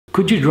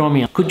Could you draw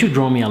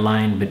me a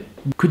line, but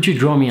could you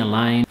draw me a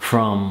line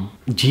from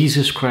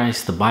Jesus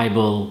Christ, the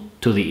Bible,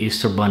 to the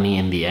Easter Bunny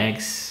and the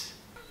eggs?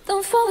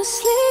 Don't fall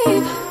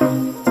asleep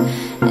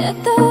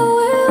at the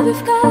wheel.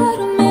 We've got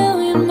a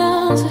million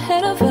miles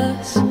ahead of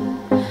us.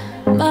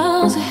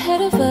 Miles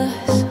ahead of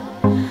us.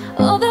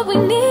 All that we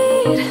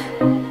need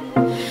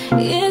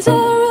is a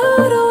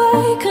rude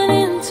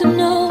awakening to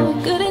know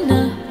we're good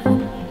enough.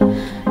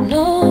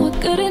 Know we're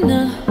good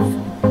enough.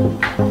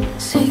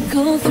 Say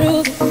go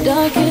through the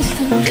darkest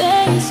of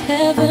days.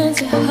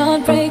 Heaven's a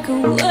heartbreak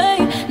away.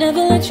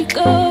 Never let you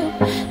go,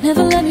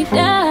 never let me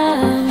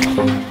down.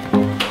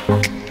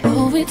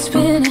 Oh, it's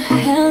been a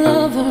hell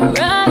of a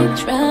ride,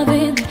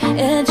 driving the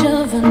edge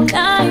of a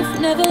knife.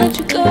 Never let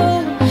you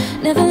go,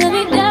 never let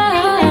me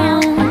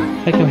down.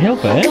 I can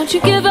help it. Don't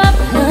you give up,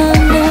 nah,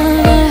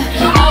 nah, nah.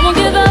 I won't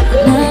give up,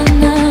 nah,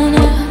 nah,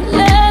 nah.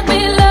 Let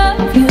me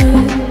love you,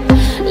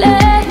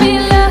 let me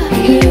love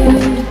you.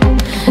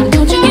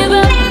 Don't you give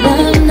up,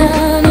 nah,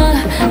 nah, nah.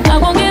 I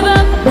won't give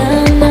up,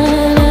 nah,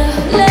 nah, nah.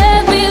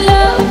 Let me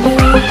love you,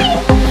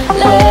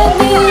 let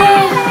me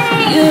love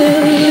you.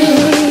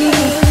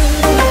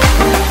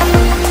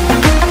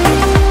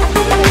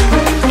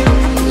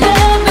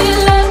 Let me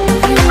love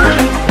you,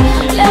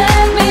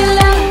 let me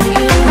love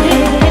you.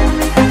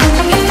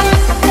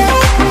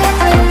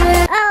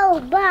 Oh,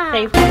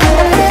 bye. Let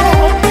me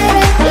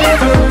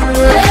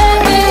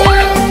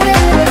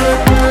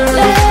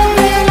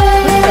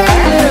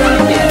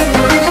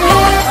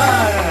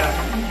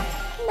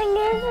Dan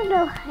is er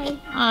nog een.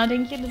 Ah,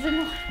 denk je dat er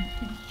nog...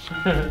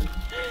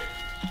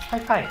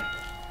 High five.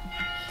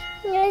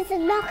 Dan is er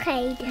nog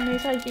een. Nee,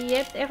 schatje, je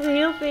hebt echt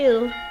heel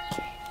veel.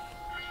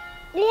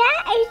 Ja,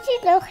 ik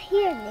zit nog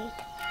hier niet.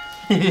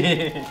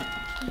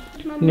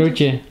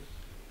 Noortje,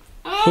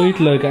 vond je het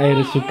leuk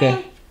eieren zoeken?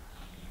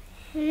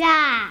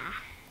 Ja.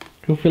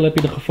 Hoeveel heb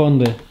je er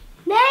gevonden?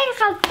 Nee, ik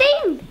ga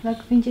 10.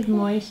 Welke vind je het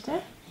mooiste?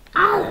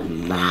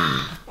 Allemaal.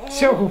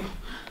 Zo.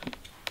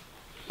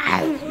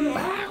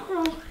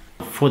 Allemaal.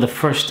 For the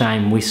first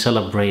time we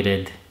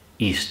celebrated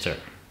Easter.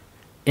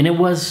 And it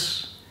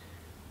was,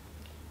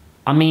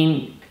 I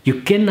mean,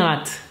 you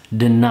cannot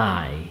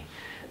deny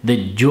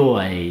the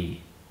joy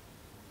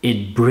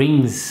it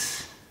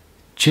brings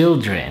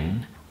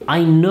children.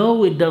 I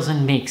know it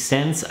doesn't make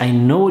sense. I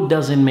know it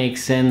doesn't make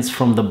sense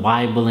from the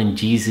Bible and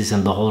Jesus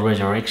and the whole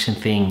resurrection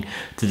thing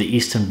to the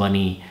Easter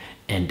Bunny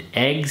and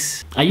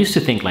eggs. I used to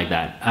think like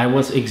that. I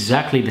was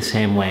exactly the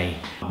same way.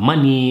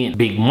 Money,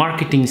 big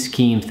marketing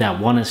schemes that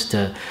want us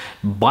to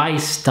buy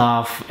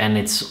stuff, and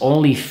it's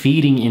only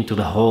feeding into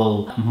the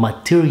whole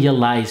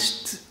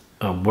materialized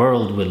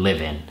world we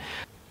live in.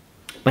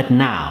 But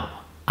now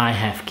I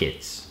have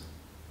kids,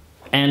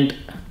 and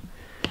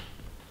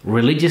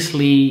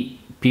religiously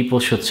people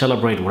should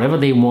celebrate whatever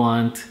they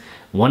want,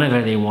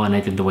 whenever they want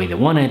it, and the way they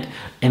want it,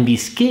 and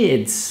these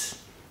kids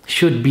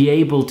should be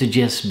able to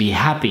just be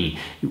happy.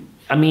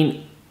 I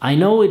mean, I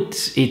know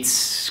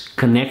it's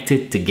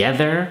connected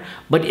together,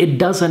 but it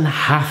doesn't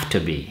have to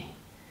be.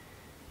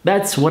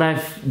 That's what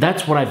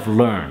I've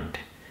learned.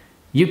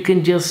 You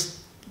can just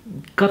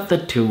cut the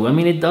two. I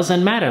mean, it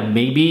doesn't matter.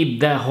 Maybe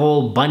the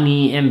whole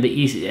bunny and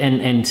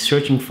and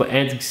searching for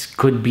eggs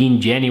could be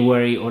in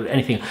January or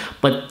anything,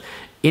 but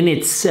in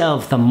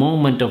itself, the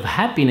moment of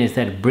happiness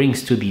that it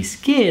brings to these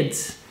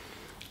kids,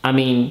 I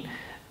mean,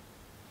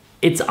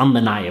 it's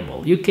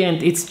undeniable. You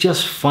can't, it's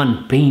just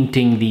fun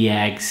painting the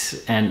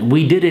eggs. And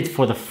we did it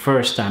for the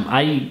first time.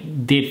 I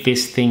did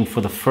this thing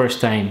for the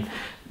first time,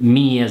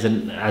 me as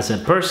a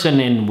person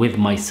and with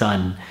my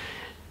son.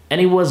 And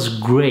it was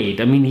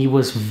great. I mean, he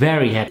was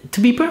very happy.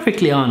 To be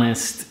perfectly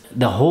honest,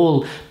 the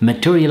whole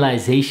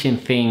materialization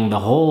thing, the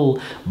whole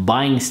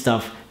buying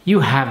stuff,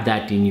 you have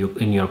that in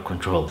your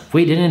control.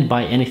 We didn't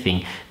buy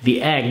anything.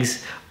 The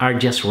eggs are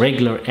just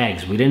regular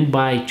eggs. We didn't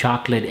buy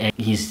chocolate eggs.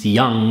 He's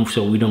young,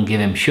 so we don't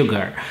give him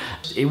sugar.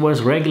 It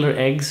was regular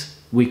eggs.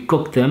 We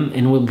cooked them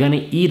and we're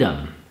gonna eat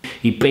them.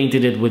 He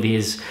painted it with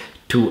his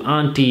two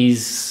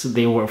aunties.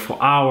 They were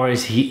for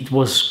hours. It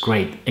was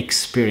great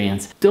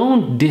experience.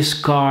 Don't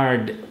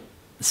discard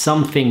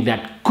something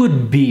that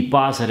could be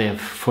positive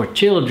for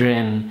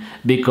children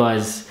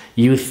because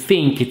you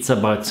think it's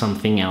about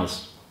something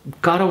else.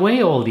 Cut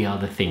away all the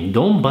other thing.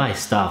 Don't buy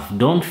stuff.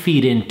 Don't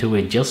feed into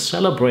it. Just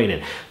celebrate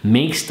it.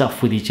 Make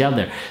stuff with each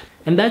other.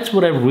 And that's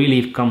what I've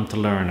really come to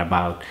learn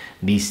about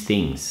these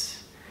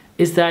things,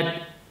 is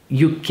that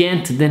you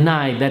can't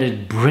deny that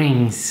it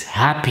brings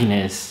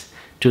happiness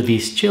to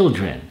these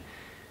children.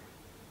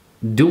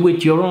 Do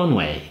it your own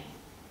way.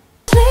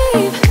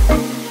 Leave.